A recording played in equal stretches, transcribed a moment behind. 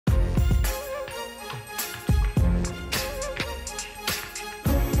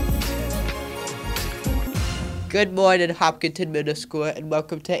Good morning, Hopkinton Middle School, and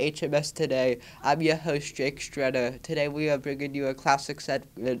welcome to HMS Today. I'm your host, Jake Stretta. Today we are bringing you a classic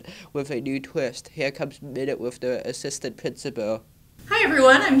segment with a new twist. Here comes Minute with the assistant principal. Hi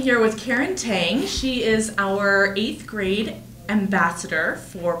everyone, I'm here with Karen Tang. She is our 8th grade ambassador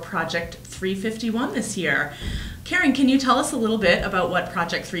for Project 351 this year. Karen, can you tell us a little bit about what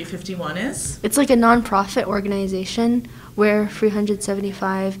Project 351 is? It's like a nonprofit organization where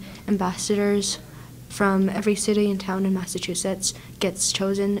 375 ambassadors from every city and town in Massachusetts gets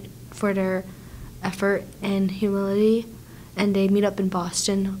chosen for their effort and humility, and they meet up in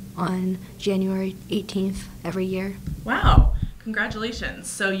Boston on January 18th every year. Wow, congratulations.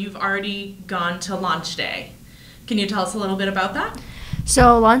 So you've already gone to launch day. Can you tell us a little bit about that?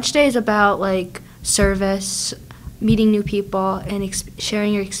 So launch day is about like service, meeting new people, and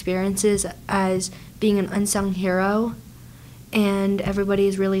sharing your experiences as being an unsung hero. And everybody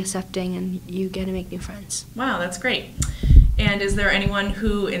is really accepting, and you get to make new friends. Wow, that's great. And is there anyone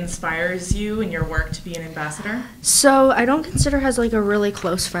who inspires you in your work to be an ambassador? So I don't consider her as like a really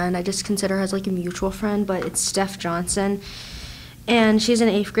close friend. I just consider her as like a mutual friend, but it's Steph Johnson. And she's an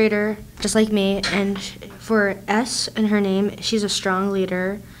 8th grader, just like me. And for S in her name, she's a strong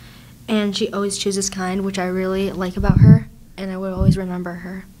leader, and she always chooses kind, which I really like about her, and I will always remember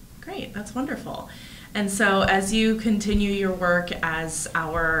her. Great, that's wonderful. And so as you continue your work as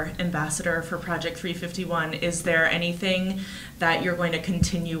our ambassador for Project 351, is there anything that you're going to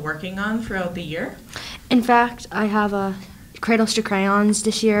continue working on throughout the year? In fact, I have a Cradles to Crayons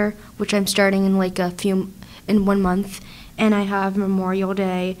this year, which I'm starting in in 1 month, and I have Memorial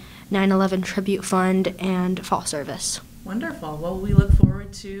Day, 9/11 Tribute Fund, and Fall Service. Wonderful. Well, we look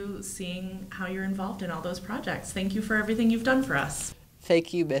forward to seeing how you're involved in all those projects. Thank you for everything you've done for us.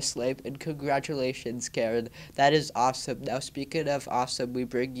 Thank you, Miss Lape, and congratulations, Karen. That is awesome. Now, speaking of awesome, we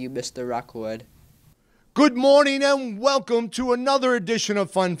bring you Mr. Rockwood. Good morning and welcome to another edition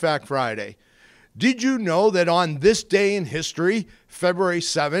of Fun Fact Friday. Did you know that on this day in history, February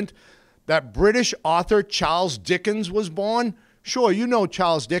 7th, that British author Charles Dickens was born? Sure, you know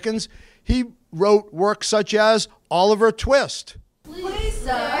Charles Dickens. He wrote works such as Oliver Twist. Please,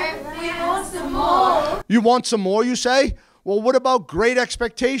 sir, we want some more. You want some more, you say? Well, what about Great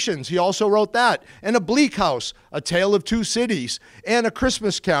Expectations? He also wrote that. And A Bleak House, A Tale of Two Cities, and A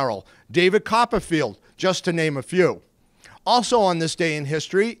Christmas Carol, David Copperfield, just to name a few. Also on this day in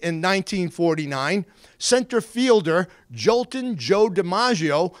history, in 1949, center fielder Jolton Joe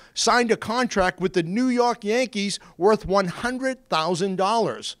DiMaggio signed a contract with the New York Yankees worth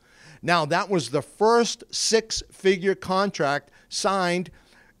 $100,000. Now, that was the first 6-figure contract signed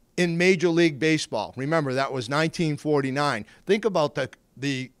in Major League Baseball. Remember, that was 1949. Think about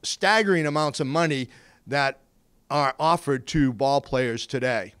the staggering amounts of money that are offered to ball players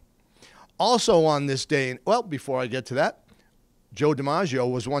today. Also on this day, well, before I get to that, Joe DiMaggio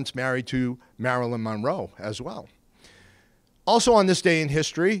was once married to Marilyn Monroe as well. Also on this day in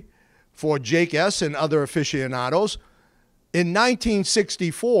history, for Jake S. and other aficionados, in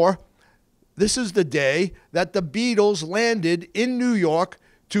 1964, this is the day that the Beatles landed in New York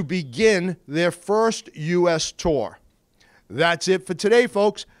to begin their first U.S. tour. That's it for today,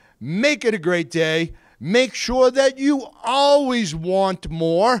 folks. Make it a great day. Make sure that you always want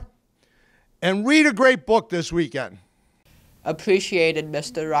more. And read a great book this weekend. Appreciated,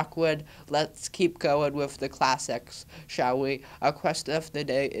 Mr. Rockwood. Let's keep going with the classics, shall we? Our question of the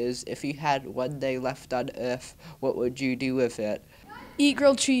day is, if you had one day left on Earth, what would you do with it? Eat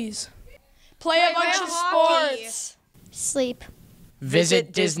grilled cheese. Play a bunch of sports. Sleep.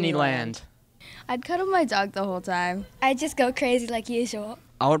 Visit Disneyland. I'd cuddle my dog the whole time. I'd just go crazy like usual.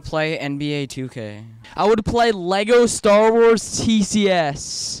 I would play NBA 2K. I would play Lego Star Wars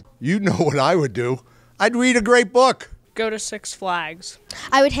TCS. You know what I would do. I'd read a great book. Go to Six Flags.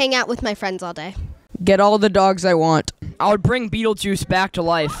 I would hang out with my friends all day. Get all the dogs I want. I would bring Beetlejuice back to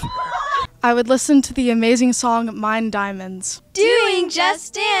life. I would listen to the amazing song Mine Diamonds. Doing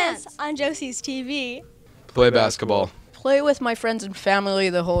Just Dance on Josie's TV. Play basketball. Play with my friends and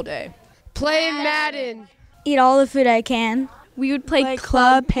family the whole day. Play Madden. Eat all the food I can. We would play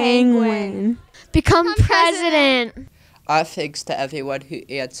Club Penguin. Become president. Our thanks to everyone who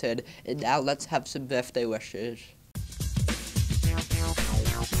answered, and now let's have some birthday wishes.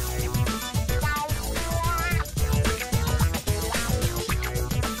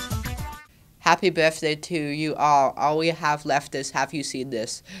 Happy birthday to you all. All we have left is, have you seen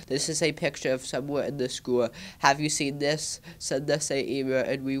this? This is a picture of someone in the school. Have you seen this? Send us an email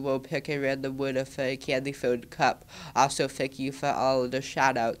and we will pick a random winner for a candy phone cup. Also, thank you for all of the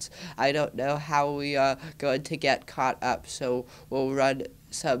shout outs. I don't know how we are going to get caught up, so we'll run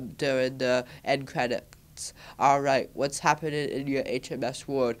some during the end credit That's all right. What's happening in your HMS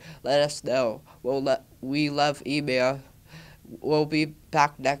world? Let us know. We love email. We'll be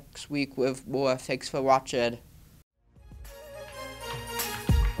back next week with more. Thanks for watching.